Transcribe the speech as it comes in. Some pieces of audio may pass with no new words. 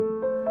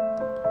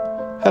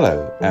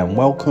Hello and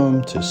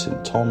welcome to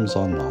St Thomas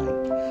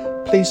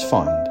Online. Please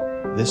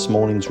find this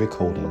morning's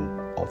recording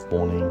of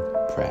morning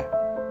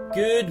prayer.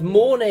 Good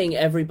morning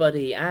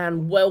everybody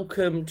and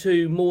welcome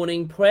to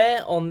morning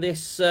prayer on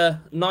this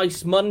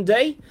nice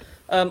Monday.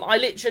 I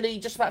literally,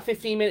 just about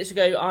 15 minutes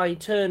ago, I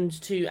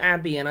turned to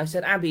Abby and I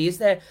said, Abby, is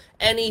there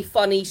any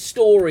funny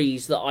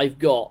stories that I've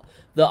got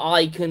that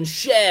I can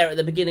share at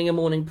the beginning of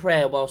morning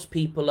prayer whilst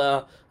people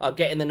are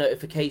getting the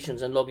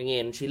notifications and logging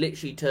in? She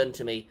literally turned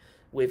to me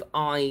with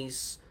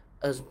eyes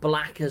as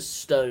black as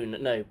stone.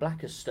 No,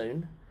 black as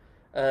stone.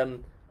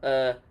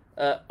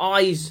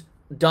 Eyes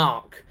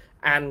dark.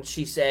 And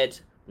she said,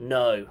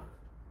 no,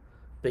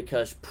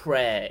 because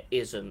prayer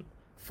isn't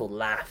for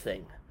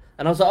laughing.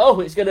 And I was like, oh,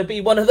 it's going to be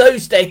one of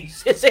those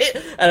days, is it?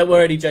 And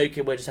we're only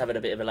joking, we're just having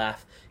a bit of a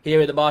laugh. Here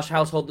in the Marsh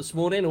household this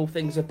morning, all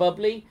things are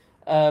bubbly.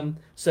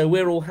 So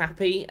we're all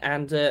happy,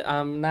 and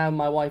now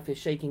my wife is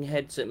shaking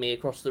heads at me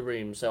across the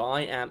room, so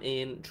I am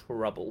in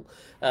trouble.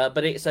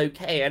 But it's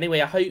okay.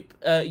 Anyway, I hope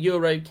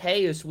you're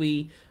okay as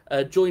we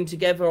join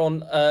together on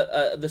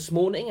this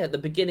morning at the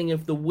beginning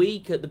of the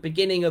week, at the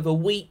beginning of a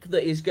week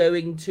that is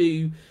going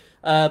to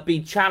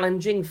be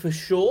challenging for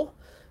sure.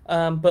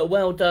 But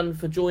well done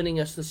for joining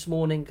us this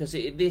morning, because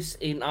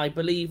I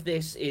believe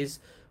this is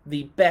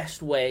the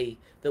best way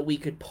that we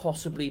could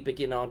possibly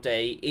begin our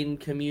day, in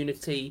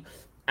community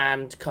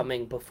and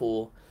coming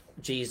before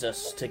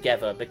Jesus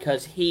together,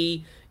 because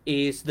he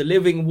is the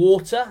living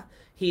water.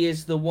 He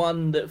is the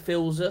one that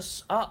fills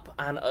us up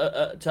and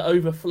to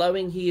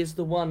overflowing. He is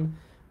the one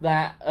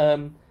that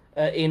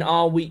in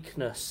our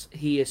weakness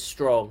he is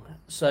strong.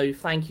 So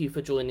thank you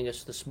for joining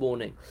us this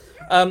morning.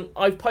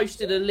 I've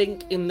posted a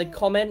link in the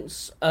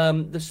comments.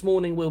 This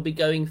morning we'll be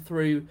going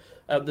through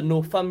the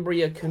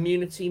Northumbria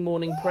Community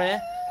Morning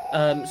Prayer.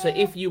 So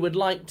if you would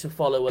like to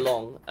follow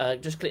along,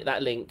 just click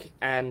that link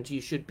and you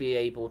should be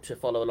able to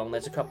follow along.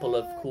 There's a couple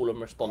of call and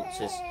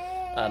responses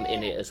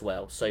in it as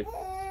well. So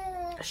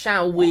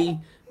shall we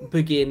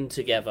begin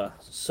together?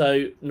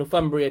 So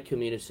Northumbria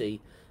Community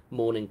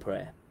Morning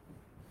Prayer.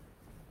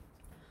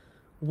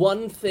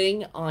 One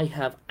thing I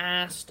have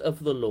asked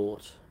of the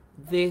Lord,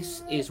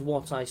 this is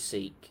what I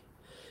seek,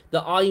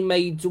 that I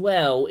may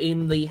dwell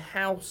in the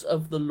house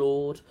of the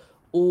Lord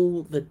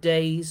all the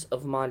days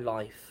of my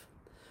life,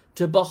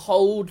 to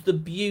behold the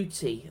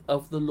beauty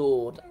of the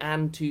Lord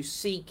and to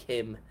seek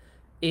him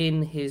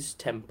in his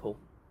temple.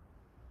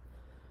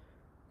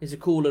 Is a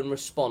call and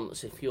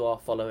response if you are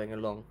following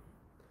along.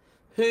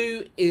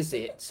 Who is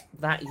it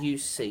that you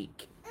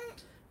seek?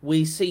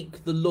 We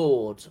seek the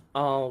Lord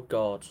our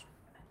God.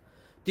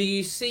 Do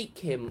you seek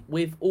him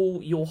with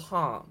all your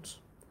heart?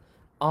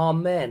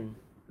 Amen.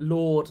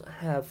 Lord,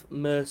 have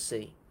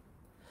mercy.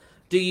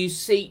 Do you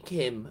seek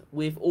him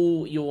with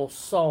all your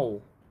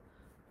soul?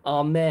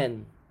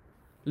 Amen.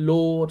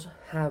 Lord,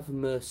 have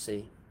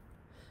mercy.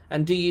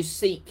 And do you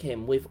seek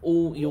him with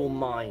all your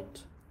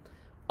mind?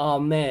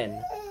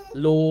 Amen.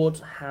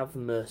 Lord, have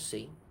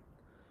mercy.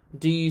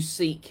 Do you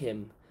seek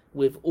him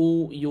with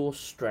all your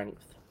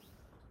strength?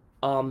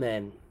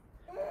 Amen.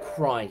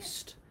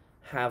 Christ,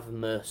 have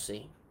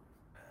mercy.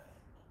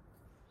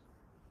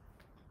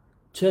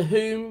 To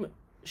whom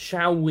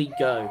shall we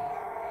go?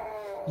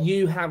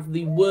 You have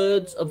the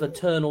words of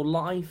eternal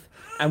life,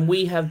 and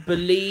we have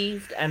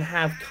believed and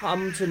have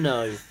come to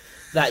know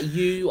that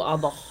you are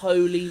the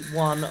Holy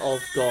One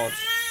of God.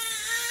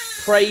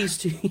 Praise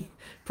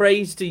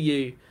to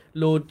you,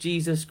 Lord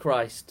Jesus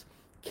Christ,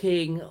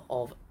 King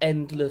of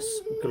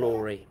endless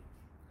glory.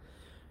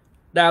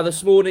 Now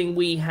this morning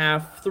we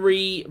have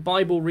 3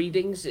 Bible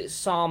readings. It's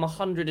Psalm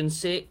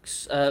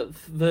 106,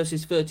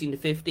 verses 13 to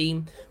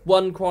 15,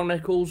 1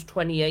 Chronicles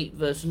 28,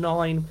 verse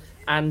 9,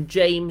 and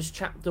James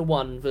chapter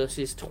 1,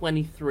 verses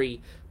 23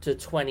 to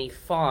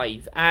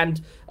 25.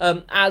 And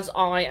as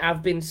I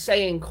have been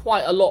saying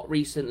quite a lot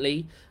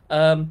recently,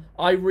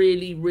 I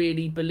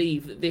really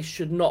believe that this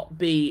should not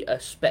be a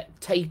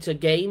spectator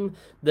game,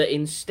 that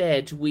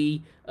instead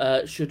we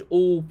should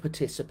all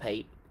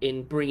participate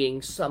in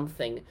bringing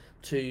something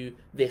to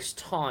this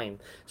time.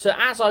 So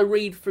as I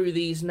read through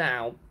these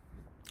now,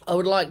 I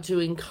would like to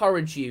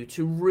encourage you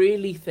to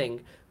really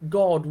think,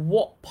 God,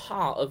 what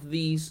part of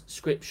these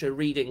scripture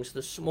readings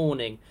this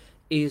morning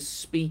is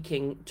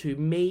speaking to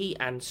me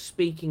and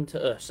speaking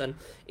to us? And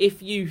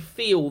if you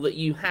feel that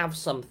you have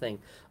something,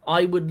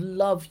 I would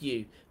love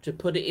you to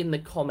put it in the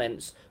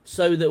comments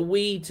so that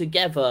we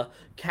together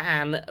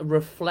can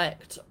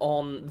reflect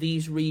on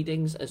these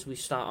readings as we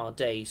start our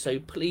day. So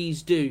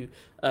please do,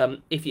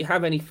 if you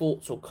have any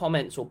thoughts or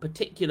comments or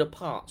particular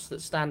parts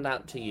that stand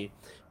out to you,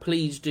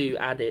 please do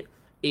add it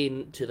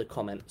into the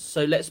comments.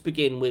 So let's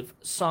begin with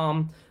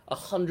Psalm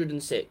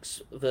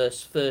 106,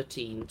 verse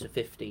 13 to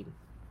 15.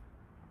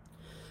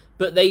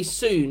 But they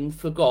soon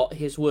forgot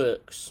his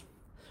works.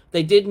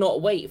 They did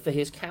not wait for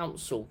his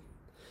counsel,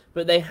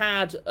 but they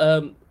had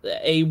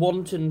a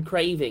wanton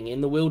craving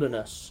in the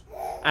wilderness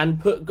and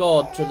put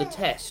God to the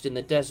test in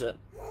the desert.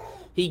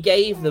 He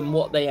gave them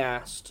what they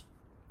asked,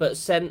 but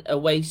sent a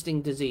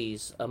wasting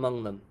disease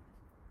among them.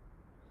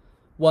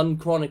 1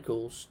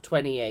 Chronicles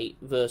 28,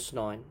 verse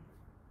 9.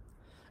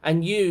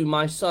 And you,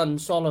 my son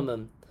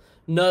Solomon,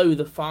 know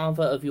the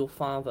father of your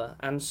father,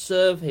 and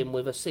serve him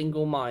with a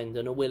single mind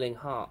and a willing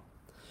heart.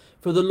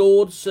 For the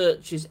Lord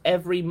searches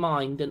every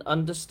mind and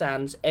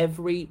understands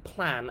every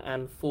plan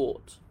and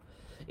thought.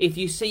 If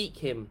you seek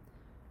him,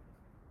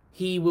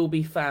 he will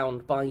be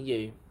found by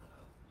you.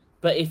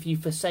 But if you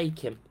forsake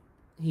him,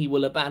 he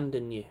will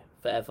abandon you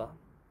forever.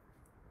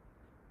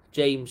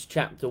 James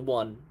chapter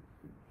 1,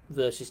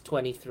 verses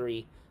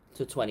 23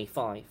 to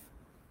 25.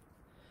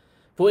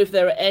 For if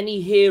there are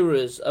any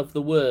hearers of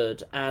the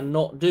word and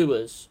not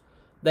doers,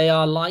 they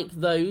are like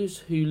those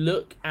who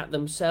look at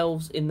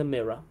themselves in the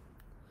mirror.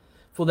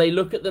 For they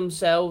look at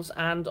themselves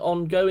and,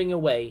 on going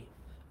away,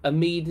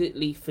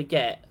 immediately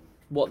forget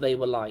what they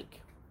were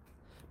like.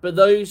 But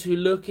those who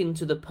look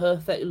into the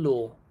perfect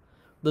law,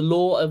 the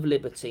law of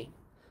liberty,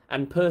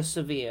 and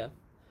persevere,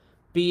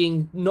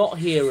 being not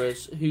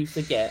hearers who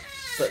forget,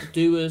 but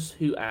doers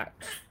who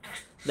act,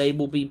 they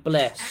will be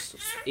blessed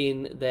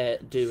in their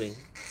doing.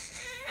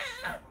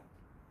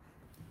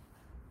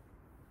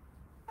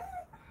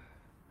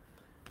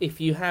 If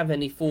you have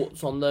any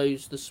thoughts on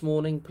those this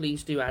morning,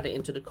 please do add it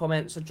into the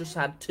comments. I just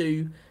had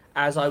two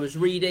as I was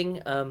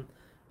reading.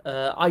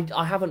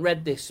 I haven't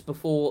read this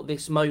before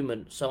this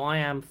moment, so I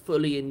am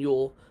fully in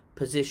your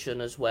position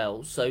as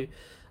well. So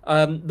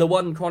the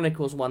 1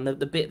 Chronicles one,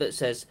 the bit that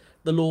says,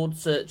 the Lord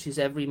searches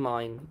every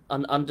mind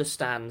and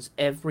understands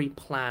every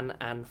plan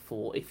and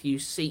thought. If you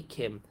seek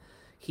him,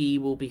 he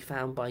will be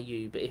found by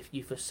you, but if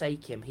you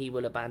forsake him, he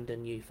will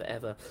abandon you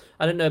forever.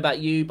 I don't know about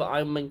you, but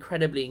I'm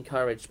incredibly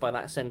encouraged by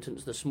that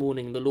sentence this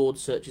morning. The Lord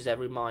searches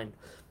every mind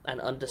and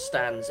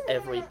understands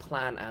every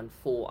plan and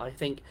thought. I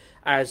think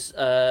as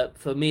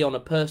for me on a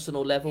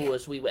personal level,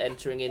 as we were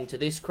entering into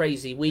this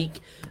crazy week,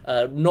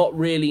 not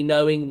really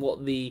knowing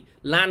what the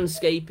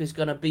landscape is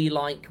going to be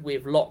like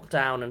with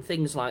lockdown and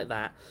things like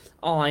that,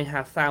 I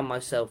have found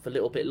myself a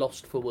little bit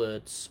lost for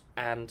words.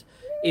 And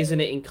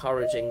isn't it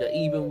encouraging that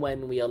even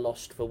when we are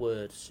lost for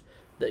words,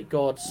 that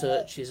God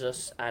searches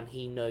us and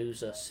he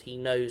knows us. He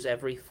knows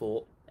every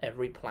thought,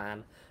 every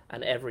plan,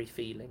 and every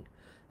feeling.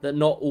 That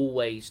not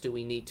always do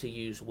we need to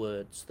use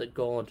words. That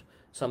God,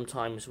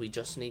 sometimes we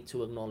just need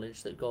to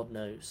acknowledge that God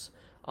knows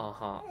our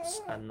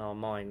hearts and our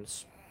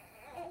minds.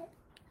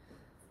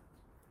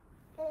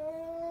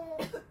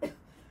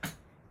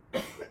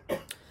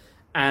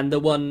 And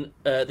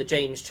the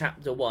James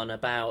chapter 1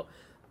 about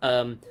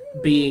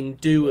being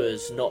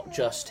doers, not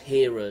just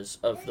hearers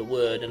of the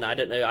word. And I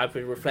don't know, I've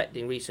been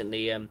reflecting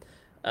recently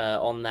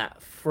on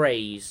that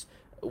phrase,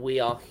 we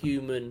are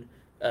human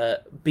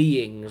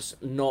beings,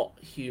 not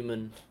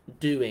human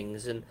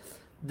doings. And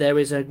there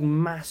is a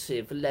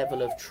massive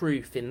level of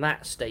truth in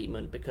that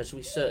statement, because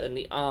we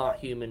certainly are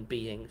human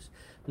beings,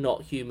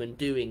 not human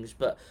doings.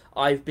 But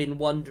I've been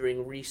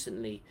wondering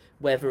recently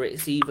whether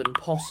it's even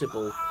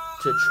possible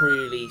to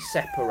truly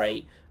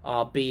separate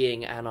our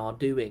being and our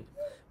doing,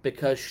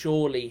 because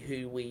surely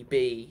who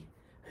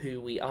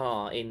we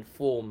are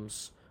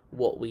informs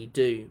what we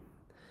do.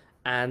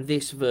 And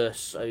this verse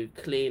so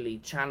clearly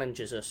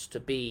challenges us to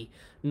be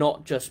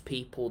not just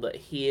people that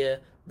hear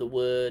the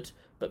word,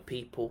 but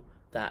people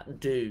that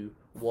do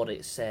what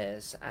it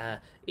says.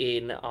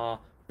 In our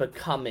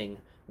becoming,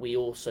 we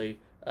also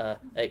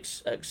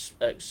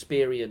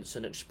experience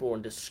and explore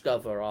and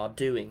discover our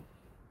doing.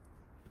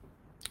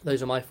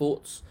 Those are my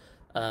thoughts.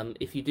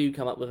 If you do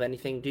come up with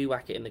anything, do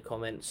whack it in the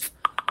comments.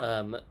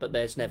 But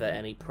there's never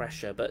any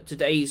pressure. But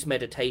today's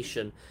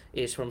meditation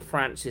is from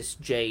Francis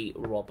J.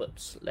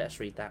 Roberts. Let's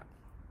read that.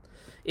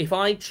 If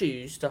I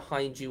choose to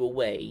hide you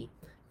away,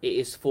 it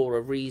is for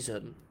a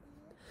reason.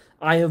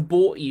 I have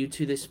brought you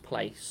to this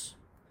place.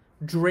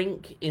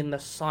 Drink in the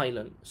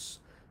silence.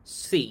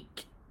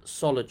 Seek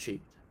solitude.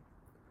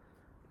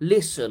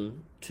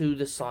 Listen to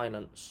the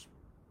silence.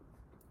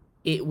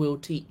 It will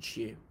teach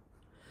you.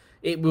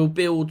 It will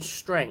build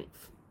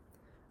strength.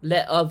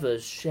 Let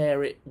others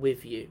share it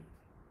with you.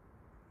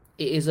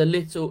 It is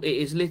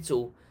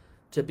little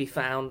to be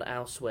found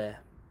elsewhere.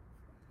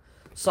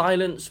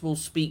 Silence will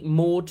speak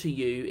more to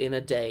you in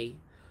a day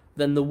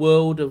than the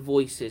world of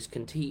voices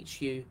can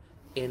teach you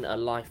in a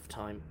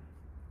lifetime.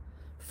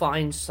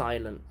 Find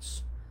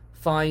silence,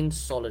 find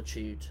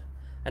solitude,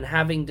 and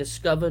having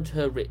discovered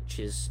her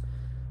riches,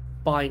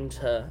 bind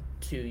her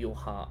to your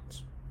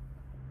heart.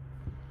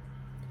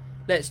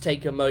 Let's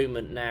take a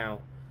moment now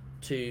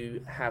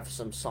to have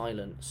some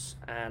silence,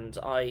 and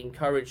I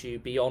encourage you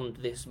beyond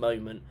this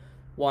moment,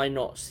 why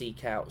not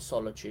seek out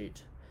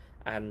solitude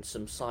and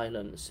some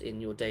silence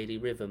in your daily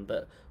rhythm?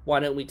 But why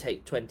don't we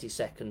take 20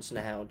 seconds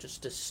now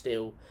just to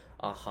still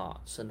our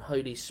hearts? And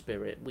Holy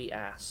Spirit, we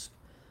ask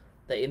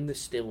that in the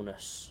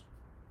stillness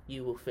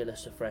you will fill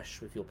us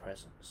afresh with your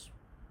presence.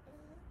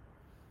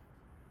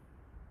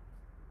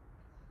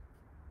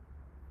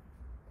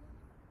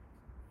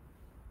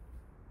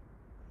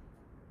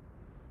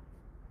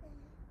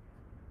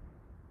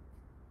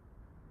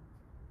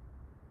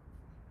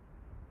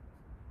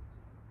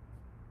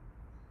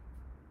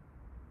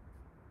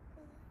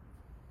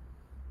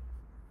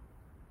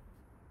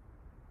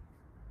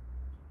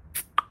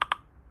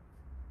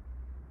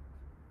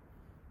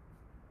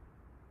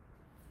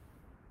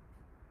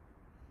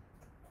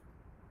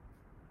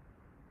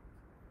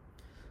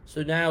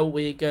 So now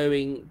we're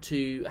going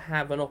to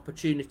have an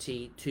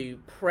opportunity to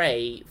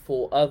pray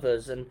for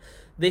others, and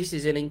this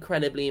is an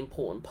incredibly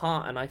important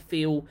part, and I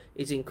feel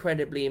is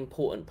incredibly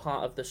important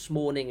part of this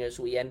morning as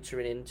we enter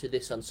into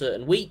this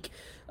uncertain week,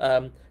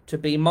 to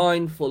be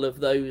mindful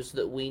of those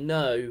that we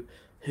know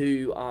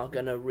who are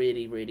going to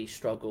really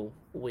struggle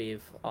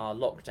with our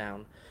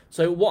lockdown.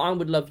 So what I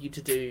would love you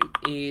to do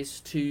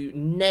is to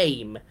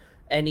name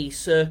any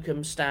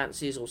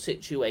circumstances or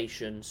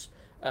situations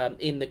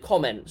in the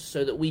comments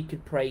so that we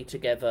could pray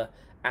together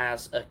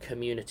as a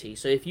community.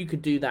 So if you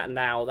could do that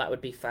now, that would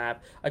be fab.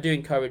 I do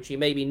encourage you,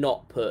 maybe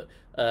not put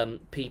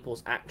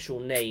people's actual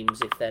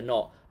names if they're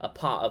not a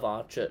part of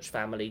our church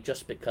family,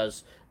 just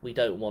because we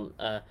don't want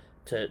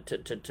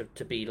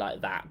to be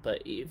like that.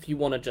 But if you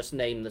want to just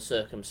name the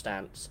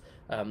circumstance,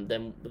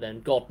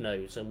 then God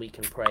knows, and we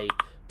can pray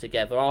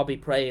together. I'll be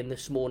praying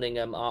this morning.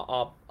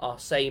 I'll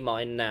say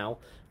mine now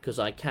because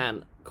I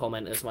can't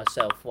comment as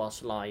myself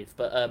whilst live,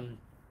 but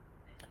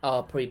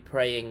I'll be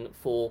praying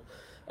for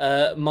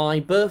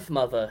my birth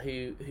mother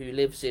who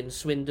lives in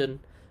Swindon,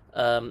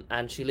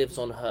 and she lives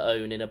on her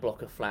own in a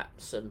block of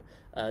flats, and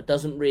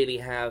doesn't really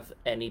have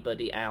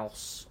anybody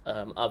else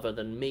other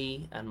than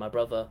me and my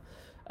brother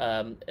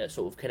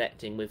sort of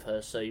connecting with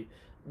her. So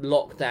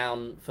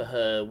lockdown for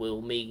her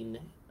will mean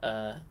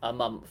a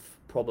month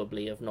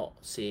probably of not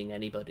seeing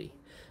anybody.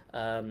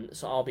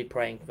 So I'll be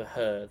praying for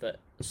her that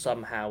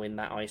somehow in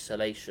that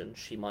isolation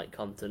she might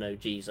come to know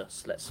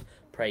Jesus. Let's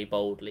pray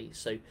boldly.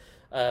 So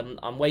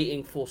I'm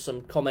waiting for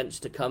some comments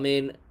to come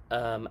in,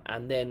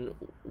 and then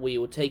we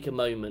will take a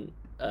moment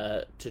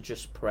to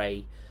just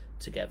pray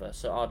together.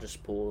 So I'll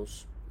just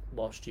pause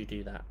whilst you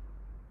do that.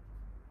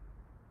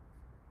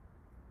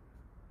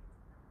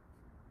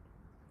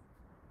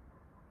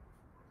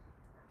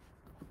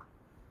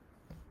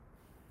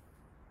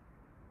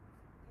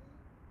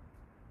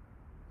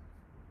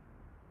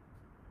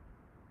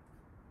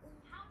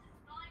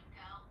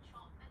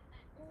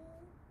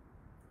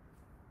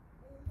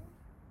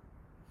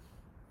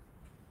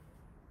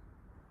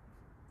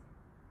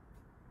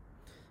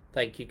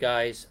 Thank you,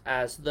 guys.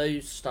 As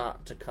those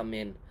start to come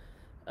in,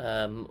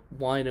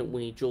 why don't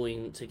we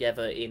join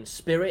together in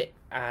spirit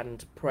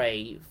and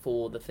pray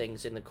for the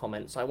things in the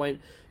comments. I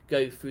won't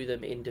go through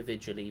them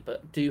individually,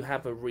 but do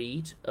have a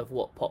read of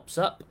what pops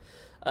up.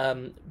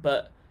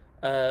 But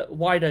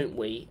why don't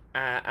we,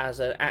 as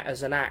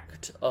an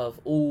act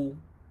of all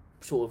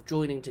sort of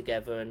joining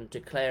together and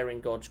declaring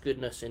God's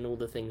goodness in all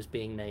the things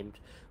being named,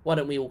 why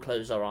don't we all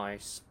close our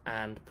eyes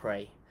and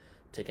pray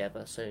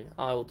together? So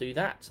I will do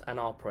that and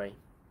I'll pray.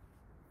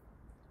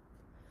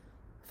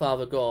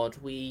 Father God,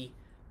 we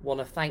want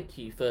to thank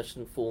you first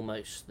and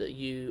foremost that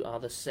you are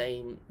the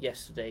same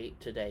yesterday,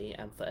 today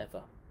and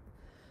forever.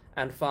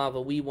 And Father,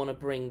 we want to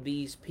bring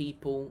these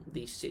people,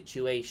 these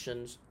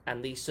situations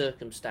and these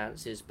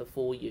circumstances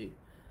before you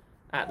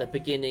at the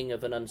beginning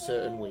of an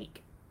uncertain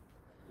week.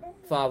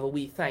 Father,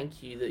 we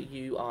thank you that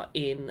you are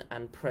in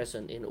and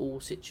present in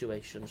all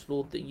situations.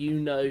 Lord, that you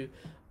know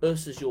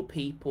us as your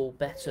people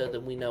better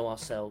than we know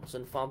ourselves.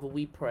 And Father,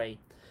 we pray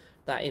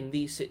that in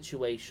these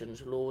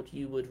situations, Lord,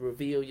 you would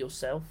reveal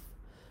yourself.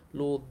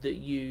 Lord, that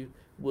you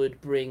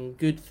would bring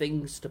good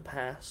things to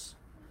pass.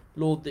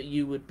 Lord, that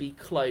you would be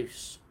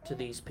close to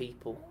these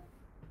people.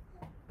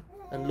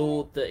 And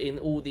Lord, that in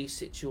all these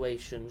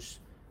situations,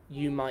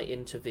 you might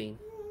intervene.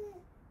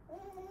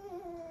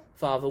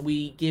 Father,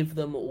 we give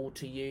them all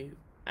to you.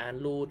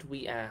 And Lord,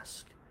 we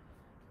ask,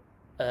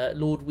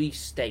 Lord, we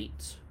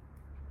state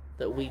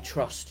that we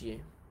trust you.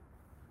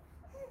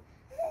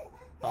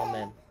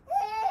 Amen.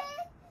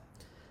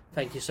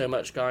 Thank you so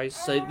much, guys.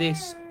 So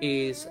this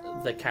is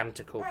the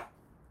canticle.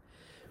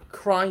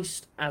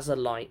 Christ as a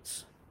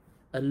light,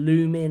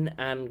 illumine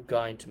and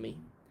guide me.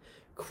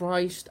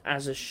 Christ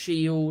as a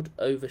shield,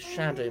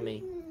 overshadow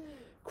me.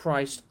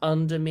 Christ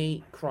under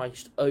me,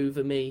 Christ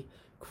over me,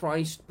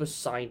 Christ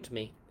beside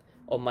me,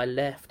 on my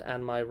left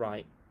and my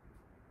right.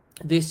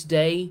 This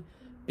day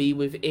be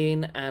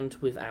within and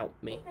without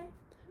me,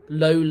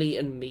 lowly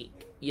and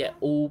meek, yet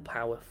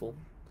all-powerful.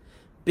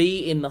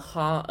 Be in the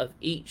heart of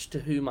each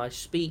to whom I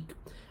speak,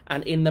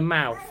 and in the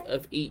mouth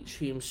of each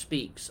whom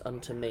speaks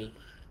unto me.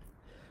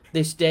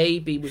 This day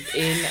be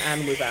within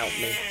and without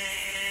me,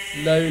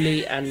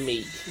 lowly and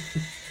meek,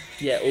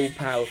 yet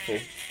all-powerful.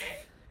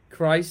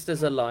 Christ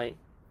as a light,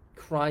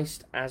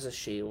 Christ as a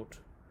shield,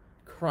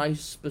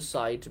 Christ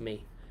beside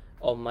me,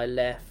 on my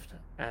left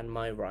and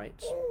my right.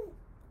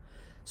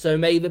 So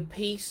may the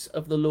peace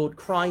of the Lord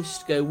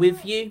Christ go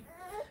with you,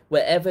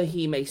 wherever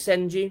he may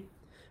send you.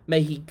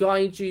 May he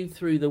guide you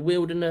through the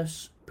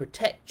wilderness,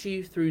 protect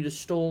you through the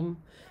storm.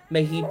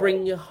 May he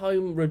bring you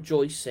home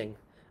rejoicing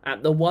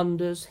at the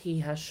wonders he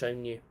has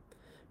shown you.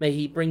 May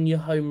he bring you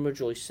home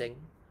rejoicing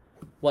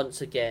once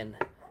again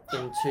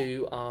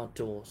into our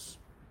doors.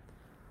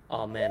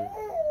 Amen.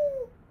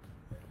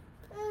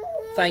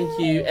 Thank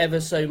you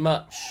ever so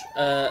much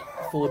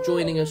for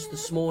joining us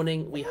this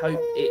morning. We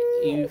hope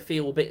you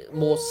feel a bit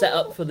more set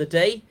up for the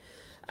day.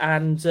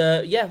 And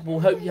we'll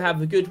hope you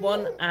have a good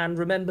one. And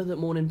remember that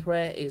morning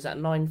prayer is at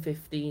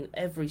 9:15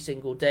 every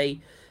single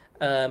day.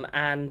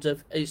 and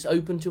it's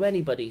open to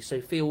anybody.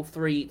 So feel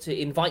free to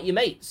invite your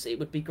mates. It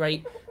would be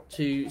great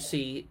to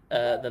see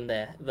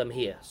them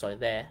here. Sorry,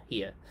 they're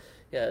here.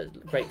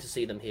 Great to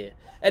see them here.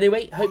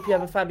 Anyway, hope you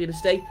have a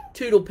fabulous day.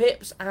 Toodle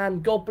pips,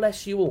 and God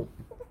bless you all.